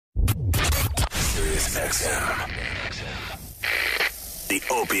VideOandA. The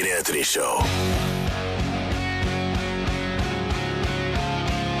Opie and Anthony Show.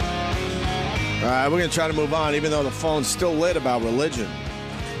 All right, we're going to try to move on, even though the phone's still lit about religion.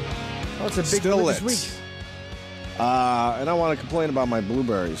 Oh, it's a big Still religious lit. week. And I want to complain about my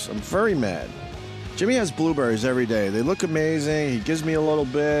blueberries. I'm very mad. Jimmy has blueberries every day. They look amazing. He gives me a little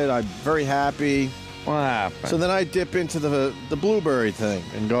bit. I'm very happy. What happened? So then I dip into the blueberry thing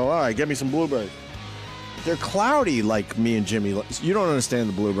and go, all right, get me some blueberries. They're cloudy like me and Jimmy. You don't understand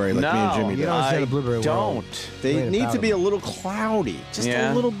the blueberry like me and Jimmy do. You don't understand the blueberry world. They need to be a little cloudy. Just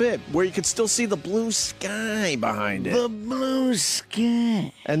a little bit. Where you can still see the blue sky behind it. The blue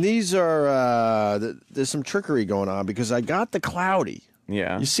sky. And these are, there's some trickery going on because I got the cloudy.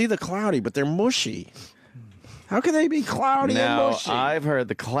 Yeah. You see the cloudy, but they're mushy. How can they be cloudy and mushy? I've heard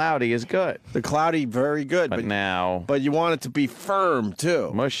the cloudy is good. The cloudy, very good. But now... But you want it to be firm, too.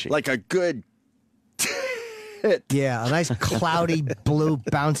 Mushy. Like a good... tit. Yeah, a nice cloudy, blue,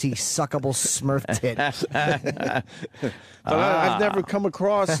 bouncy, suckable Smurf tit. But I've never come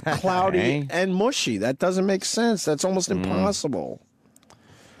across cloudy and mushy. That doesn't make sense. That's almost impossible.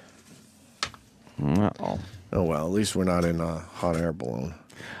 Uh-oh. Oh, well, at least we're not in a hot air balloon.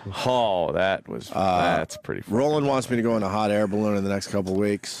 Oh, that's pretty funny. Roland wants me to go in a hot air balloon in the next couple of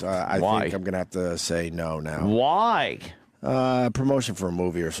weeks. I Why? think I'm going to have to say no now. Why? Promotion for a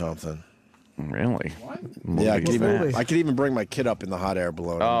movie or something. Really? Yeah, Movies? I could even bring my kid up in the hot air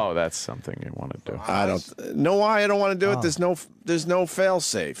balloon. Oh, that's something you want to do. I don't know why I don't want to do it. There's no fail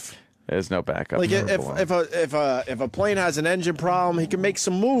safe. There's no backup. Like if a plane has an engine problem, he can make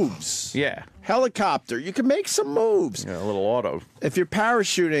some moves. Yeah. Helicopter, you can make some moves. Yeah, a little auto. If you're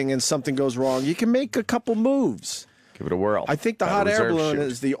parachuting and something goes wrong, you can make a couple moves. Give it a whirl. I think the hot air balloon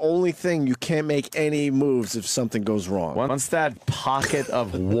is the only thing you can't make any moves if something goes wrong. Once that pocket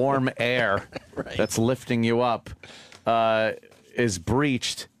of warm air that's lifting you up is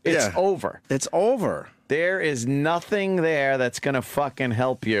breached, it's over. It's over. There is nothing there that's going to fucking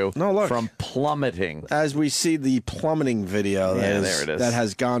help you from plummeting. As we see the plummeting video there it is. that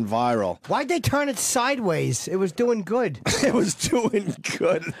has gone viral. Why'd they turn it sideways? It was doing good. It was doing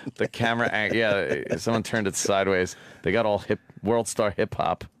good. The camera, someone turned it sideways. They got all world star hip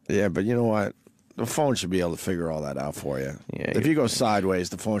hop. Yeah, but you know what? The phone should be able to figure all that out for you. Yeah, if you go sideways,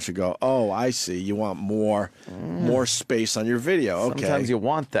 the phone should go, oh, I see. You want more space on your video. Okay. Sometimes you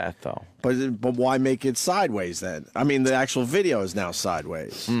want that, though. But why make it sideways then? I mean, the actual video is now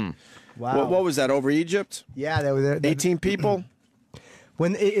sideways. Wow. What was that, over Egypt? Yeah, they were there. 18 people?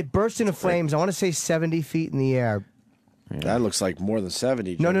 When it burst into flames, I want to say 70 feet in the air. Yeah. That looks like more than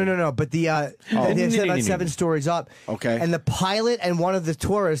 70. No. But they said about 7 stories up. Okay. And the pilot and one of the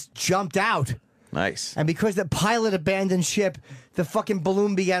tourists jumped out. Nice. And because the pilot abandoned ship, the fucking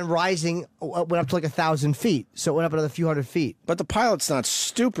balloon began rising, went up to like 1,000 feet. So it went up another few hundred feet. But the pilot's not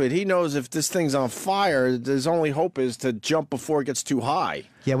stupid. He knows if this thing's on fire, his only hope is to jump before it gets too high.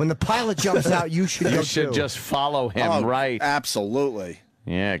 Yeah, when the pilot jumps out, you should You should just follow him, right? Absolutely.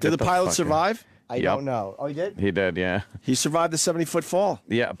 Yeah. Did the pilot survive? I don't know. Oh, he did? He did, yeah. He survived the 70-foot fall.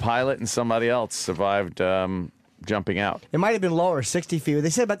 Yeah, a pilot and somebody else survived jumping out. It might have been lower, 60 feet. They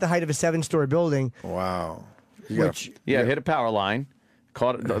said about the height of a 7-story building. Wow. Hit a power line.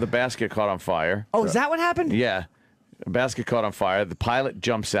 The basket caught on fire. Oh, is that what happened? Yeah. A basket caught on fire. The pilot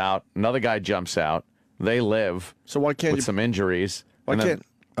jumps out. Another guy jumps out. They live. So why can't with some injuries? Why can't...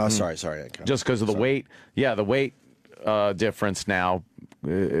 Oh, sorry. Just because of the weight. Yeah, the weight difference now.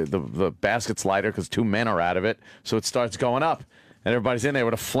 The basket's lighter because 2 men are out of it. So it starts going up. And everybody's in there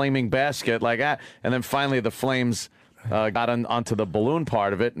with a flaming basket like that. And then finally the flames got onto the balloon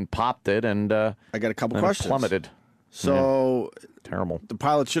part of it and popped it. And I got a couple questions. It plummeted. So terrible. The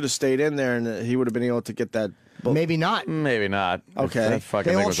pilot should have stayed in there, and he would have been able to get that. Maybe not. Maybe not. Okay.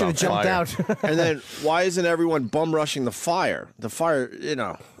 They all should have jumped out. And then why isn't everyone bum rushing the fire? The fire,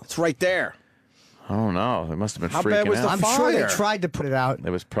 it's right there. I don't know. They must have been How freaking bad was out. the I'm fire? sure they tried to put it out. It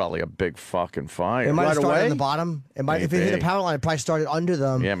was probably a big fucking fire. It might have Right started away? on the bottom. It might, if it hit a power line, it probably started under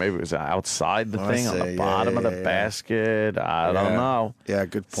them. Yeah, maybe it was outside the I thing on see. the bottom of the basket. I don't know. Yeah,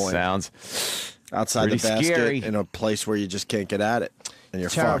 good point. Sounds outside the pretty basket scary. in a place where you just can't get at it, and you're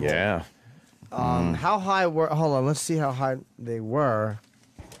Terrible. fucked. Yeah. How high were? Hold on, let's see how high they were.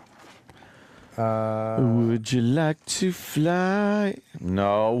 Would you like to fly?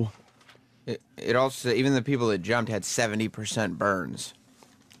 No. It also, even the people that jumped had 70% burns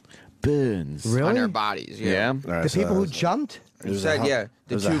Burns. Really? on their bodies. Yeah. All right, The so people that who was- jumped? it was Said, a hell, yeah, it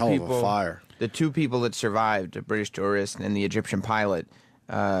the was two a hell people, of a fire. The 2 people that survived, a British tourist and the Egyptian pilot,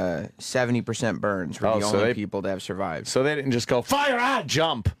 70% burns were the so only they- people to have survived. So they didn't just go, fire,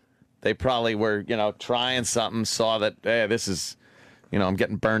 jump. They probably were, trying something, saw that, hey, this is, I'm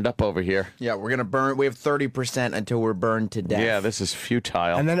getting burned up over here. Yeah, we're gonna burn. We have 30% until we're burned to death. Yeah, this is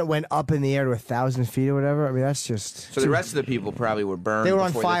futile. And then it went up in the air to 1,000 feet or whatever. I mean, that's just. So the rest of the people probably were burned. They were on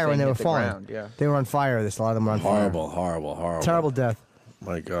before the fire when thing they were hit the falling. ground, Yeah. They were on fire. A lot of them were on Horrible, fire. horrible, horrible. Terrible death.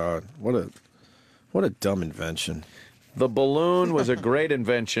 My God, what a dumb invention. The balloon was a great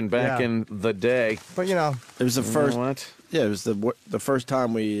invention back Yeah. in the day. But It was the first. What? Yeah, it was the first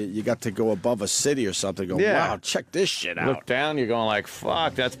time you got to go above a city or something. Go, Yeah. wow, check this shit out. Look down, you're going like,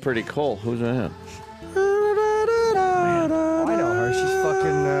 fuck, that's pretty cool. Who's that? oh, I know her. She's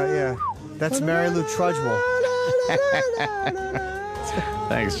fucking yeah. That's Mary Lou Trudgewell.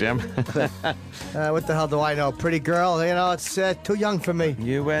 Thanks, Jim. What the hell do I know? Pretty girl. It's too young for me.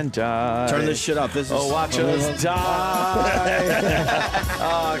 You and I. Turn this shit up. This is. Oh, watch us die.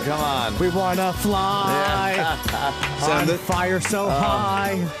 Oh, come on. We wanna fly on Sound it? fire so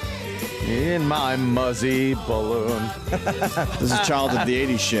high. In my muzzy balloon. This is child of the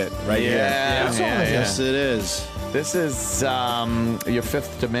 '80s shit right here. Yeah. Yes, it is. This is your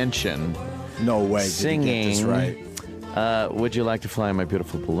fifth dimension. No way. Singing. Did you get this right? Would you like to fly my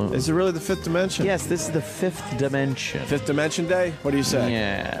beautiful balloon? Is it really the fifth dimension? Yes, this is the fifth dimension. Fifth dimension day? What do you say?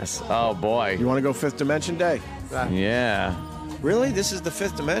 Yes. Oh, boy. You want to go fifth dimension day? Yeah. Really? This is the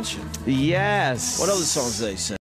fifth dimension? Yes. What other songs do they sing?